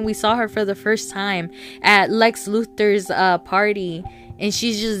cool when we saw her for the first time at Lex Luthor's party. And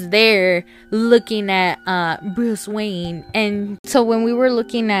she's just there looking at Bruce Wayne. And so when we were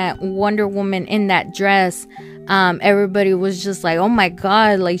looking at Wonder Woman in that dress, everybody was just like, oh my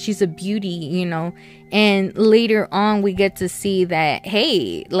god, like, she's a beauty, you know. And later on, we get to see that,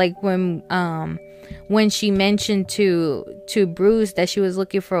 hey, like, when she mentioned to Bruce that she was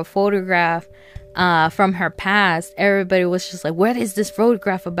looking for a photograph from her past, everybody was just like, what is this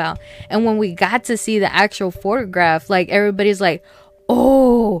photograph about? And when we got to see the actual photograph, like, everybody's like,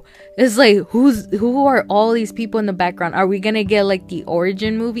 oh, it's like, who are all these people in the background? Are we gonna get like the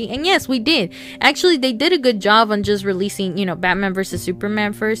origin movie? And yes, we did. Actually, they did a good job on just releasing, you know, Batman versus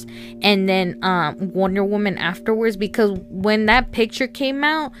Superman first, and then Wonder Woman afterwards, because when that picture came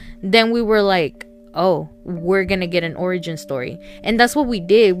out, then we were like, oh, we're gonna get an origin story. And that's what we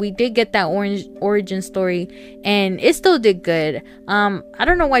did. We did get that origin story, and it still did good. I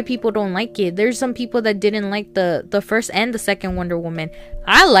don't know why people don't like it. There's some people that didn't like the first and the second Wonder Woman.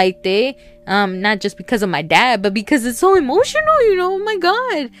 I liked it, not just because of my dad, but because it's so emotional, you know. Oh my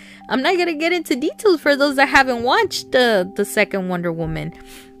god, I'm not gonna get into details for those that haven't watched the second Wonder Woman.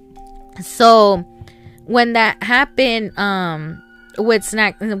 So when that happened, with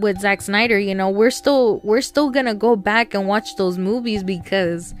Zack Snyder, you know, we're still gonna go back and watch those movies,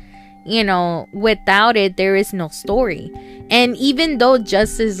 because, you know, without it, there is no story. And even though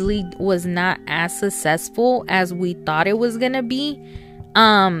Justice League was not as successful as we thought it was gonna be,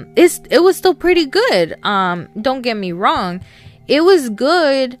 it was still pretty good. Don't get me wrong, it was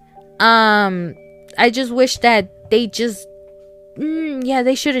good. I just wish that they just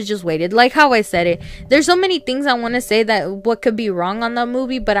they should have just waited. Like how I said it, there's so many things I want to say that what could be wrong on the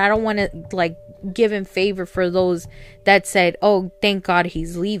movie, but I don't want to like give in favor for those that said, oh, thank God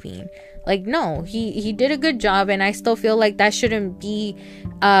he's leaving. Like, no, he did a good job, and I still feel like that shouldn't be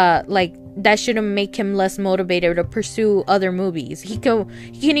that shouldn't make him less motivated to pursue other movies. He can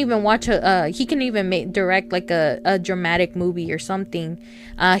even watch he can even direct like a dramatic movie or something.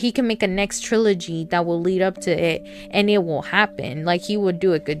 He can make a next trilogy that will lead up to it, and it will happen. Like, he would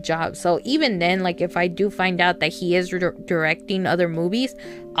do a good job. So even then, like, if I do find out that he is directing other movies,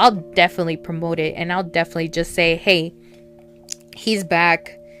 I'll definitely promote it, and I'll definitely just say, hey, he's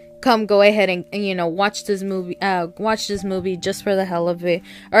back. Come, go ahead and you know, watch this movie just for the hell of it.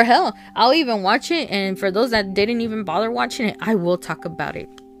 Or hell, I'll even watch it, and for those that didn't even bother watching it, I will talk about it.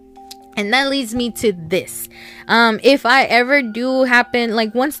 And that leads me to this. If I ever do happen,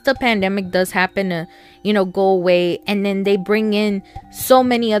 like once the pandemic does happen to, you know, go away, and then they bring in so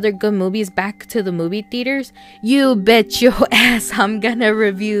many other good movies back to the movie theaters, you bet your ass I'm gonna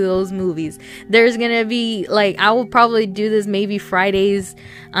review those movies. There's gonna be, like, I will probably do this maybe Fridays,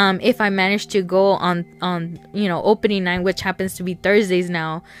 if I manage to go on you know, opening night, which happens to be Thursdays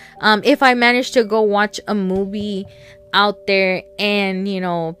now. If I manage to go watch a movie out there, and you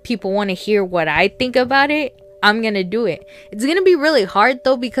know, people want to hear what I think about it, I'm gonna do it. It's gonna be really hard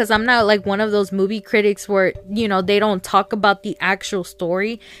though, because I'm not like one of those movie critics where, you know, they don't talk about the actual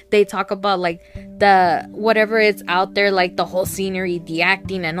story. They talk about like the whatever it's out there, like the whole scenery, the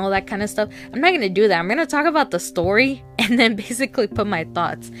acting, and all that kind of stuff. I'm not gonna do that. I'm gonna talk about the story and then basically put my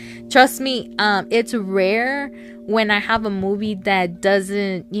thoughts. Trust me, it's rare when I have a movie that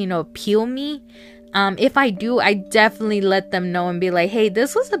doesn't, you know, appeal me. If I do, I definitely let them know and be like, hey,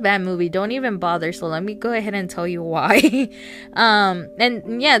 this was a bad movie, don't even bother, so let me go ahead and tell you why.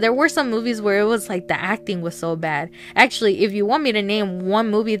 And yeah, there were some movies where it was like the acting was so bad. Actually, if you want me to name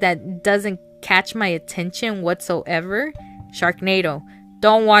one movie that doesn't catch my attention whatsoever, Sharknado.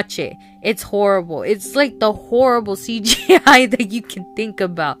 Don't watch it. It's horrible. It's like the horrible CGI that you can think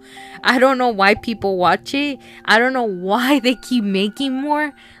about. I don't know why people watch it. I don't know why they keep making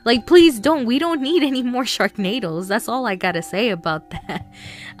more. Like, please don't. We don't need any more Sharknadoes. That's all I gotta say about that.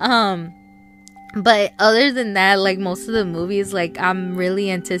 But other than that, like most of the movies, like I'm really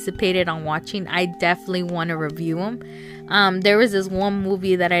anticipated on watching. I definitely want to review them. There was this one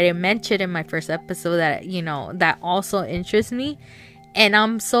movie that I didn't mention in my first episode that, you know, that also interests me. And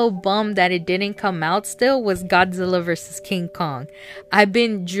I'm so bummed that it didn't come out still, was Godzilla vs. King Kong. I've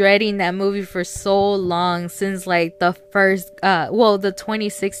been dreading that movie for so long, since like the first, the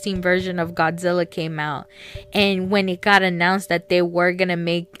 2016 version of Godzilla came out. And when it got announced that they were gonna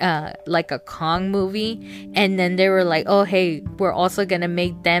make like a Kong movie, and then they were like, oh hey, we're also gonna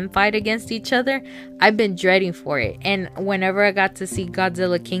make them fight against each other, I've been dreading for it. And whenever I got to see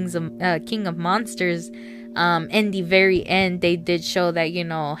Godzilla King of Monsters, in the very end, they did show that, you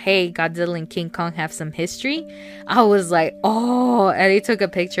know, hey, Godzilla and King Kong have some history. I was like, oh, and they took a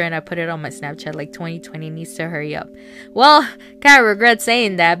picture and I put it on my Snapchat, like 2020 needs to hurry up. Well, kind of regret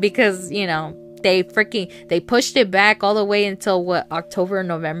saying that, because, you know, they pushed it back all the way until October or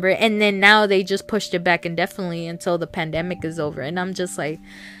November, and then now they just pushed it back indefinitely until the pandemic is over. And I'm just like,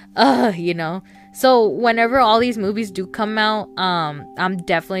 you know. So whenever all these movies do come out, I'm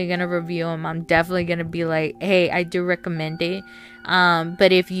definitely gonna review them. I'm definitely gonna be like, hey, I do recommend it.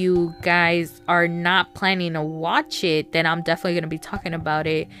 But if you guys are not planning to watch it, then I'm definitely gonna be talking about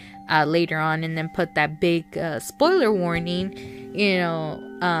it later on, and then put that big spoiler warning, you know,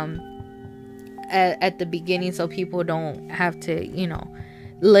 at the beginning, so people don't have to, you know,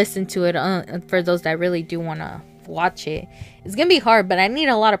 listen to it, for those that really do want to watch it. It's gonna be hard, but I need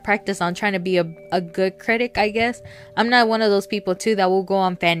a lot of practice on trying to be a good critic, I guess. I'm not one of those people too that will go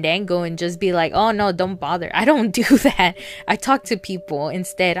on Fandango and just be like, oh no, don't bother. I don't do that. I talk to people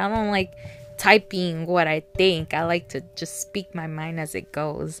instead. I don't like typing what I think. I like to just speak my mind as it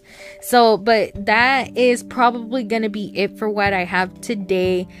goes. So, but that is probably gonna be it for what I have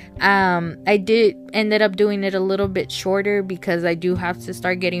today. I did ended up doing it a little bit shorter because I do have to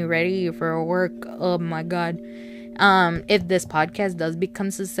start getting ready for work. Oh my god. If this podcast does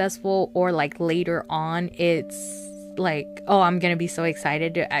become successful, or like later on it's like, oh, I'm gonna be so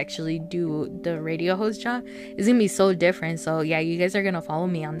excited to actually do the radio host job, it's gonna be so different. So yeah, you guys are gonna follow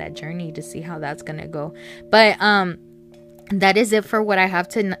me on that journey to see how that's gonna go. But that is it for what I have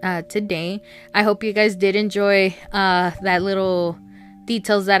today. I hope you guys did enjoy that little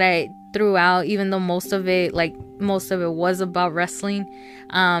details that I threw out, even though most of it was about wrestling,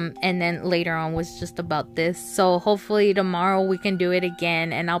 and then later on was just about this. So hopefully tomorrow we can do it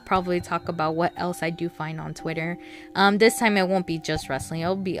again, and I'll probably talk about what else I do find on Twitter. This time it won't be just wrestling,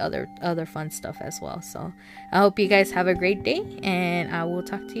 it'll be other fun stuff as well. So I hope you guys have a great day, and I will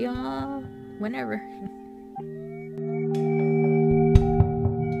talk to y'all whenever.